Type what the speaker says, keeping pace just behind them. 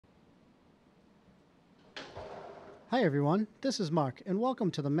Hi everyone, this is Mark, and welcome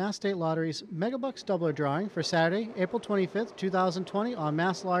to the Mass State Lottery's Megabucks doubler drawing for Saturday, April 25th, 2020 on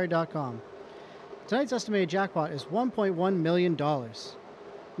masslottery.com. Tonight's estimated jackpot is $1.1 million.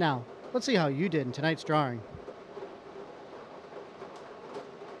 Now, let's see how you did in tonight's drawing.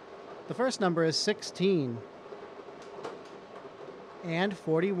 The first number is 16 and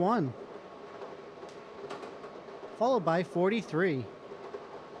 41, followed by 43.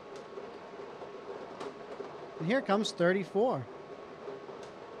 And here comes 34.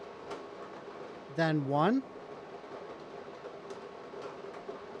 Then 1.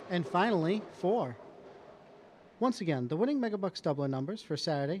 And finally, 4. Once again, the winning Megabucks doubler numbers for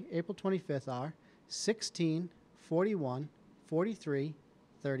Saturday, April 25th are 16, 41, 43,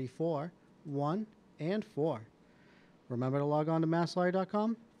 34, 1, and 4. Remember to log on to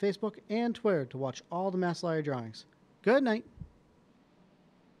masslottery.com, Facebook, and Twitter to watch all the Mass Lottery drawings. Good night.